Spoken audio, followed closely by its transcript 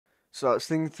So I was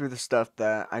thinking through the stuff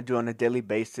that I do on a daily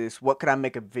basis. What could I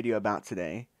make a video about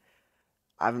today?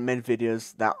 I haven't made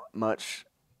videos that much.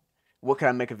 What could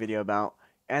I make a video about?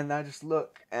 And I just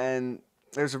look, and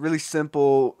there's a really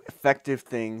simple, effective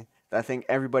thing that I think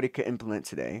everybody could implement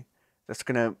today. That's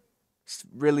gonna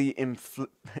really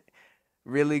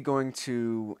really going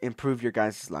to improve your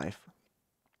guys' life.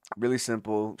 Really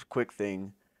simple, quick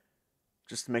thing.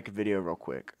 Just to make a video real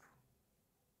quick.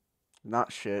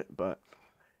 Not shit, but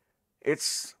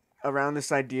it's around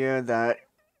this idea that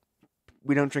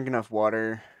we don't drink enough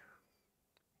water.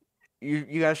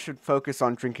 You guys should focus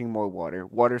on drinking more water.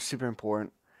 Water is super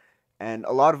important, and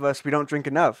a lot of us we don't drink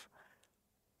enough.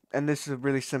 And this is a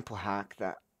really simple hack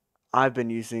that I've been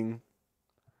using,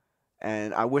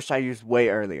 and I wish I used way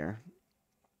earlier.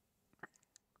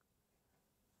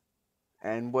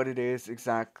 And what it is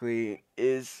exactly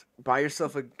is buy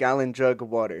yourself a gallon jug of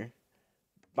water.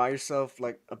 Buy yourself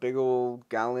like a big old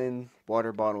gallon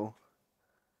water bottle.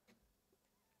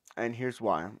 And here's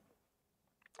why.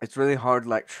 It's really hard to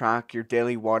like track your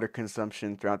daily water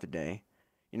consumption throughout the day.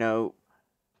 You know,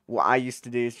 what I used to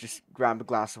do is just grab a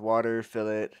glass of water, fill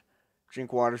it,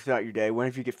 drink water throughout your day.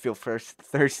 Whenever you get feel first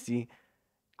thirsty,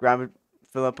 grab it,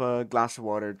 fill up a glass of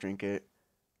water, drink it.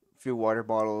 A few water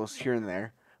bottles here and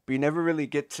there. But you never really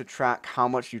get to track how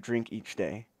much you drink each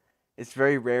day. It's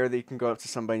very rare that you can go up to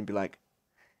somebody and be like,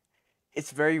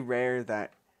 it's very rare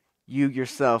that you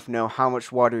yourself know how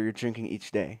much water you're drinking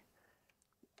each day.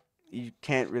 You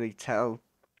can't really tell.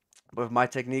 But with my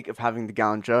technique of having the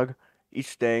gallon jug,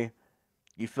 each day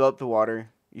you fill up the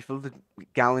water, you fill the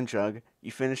gallon jug,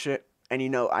 you finish it, and you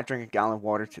know I drank a gallon of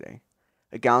water today.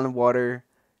 A gallon of water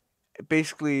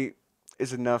basically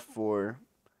is enough for.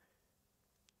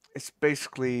 It's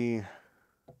basically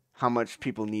how much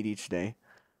people need each day.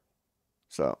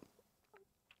 So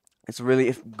it's a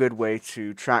really good way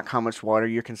to track how much water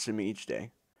you're consuming each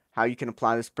day. How you can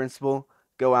apply this principle: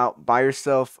 go out, buy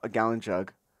yourself a gallon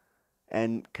jug,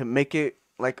 and can make it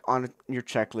like on your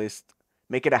checklist.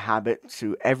 Make it a habit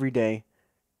to every day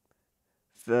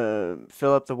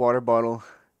fill up the water bottle,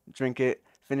 drink it,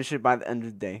 finish it by the end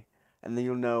of the day, and then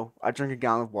you'll know I drink a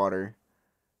gallon of water.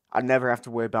 I never have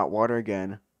to worry about water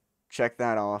again. Check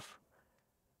that off.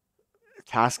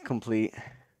 Task complete.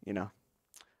 You know,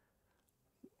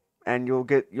 and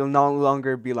you'll no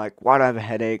longer be like, why do I have a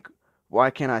headache? Why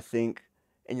can't I think?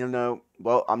 And you'll know,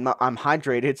 well, I'm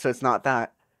hydrated, so it's not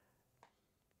that.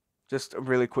 Just a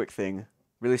really quick thing,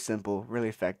 really simple, really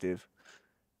effective.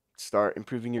 Start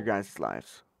improving your guys'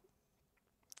 lives.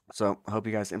 So I hope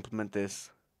you guys implement this.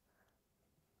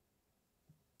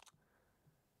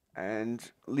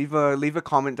 And leave a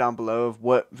comment down below of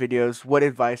what videos, what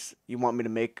advice you want me to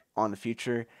make on the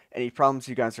future, any problems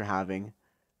you guys are having.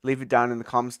 Leave it down in the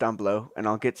comments down below, and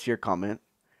I'll get to your comment,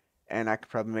 and I could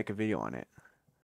probably make a video on it.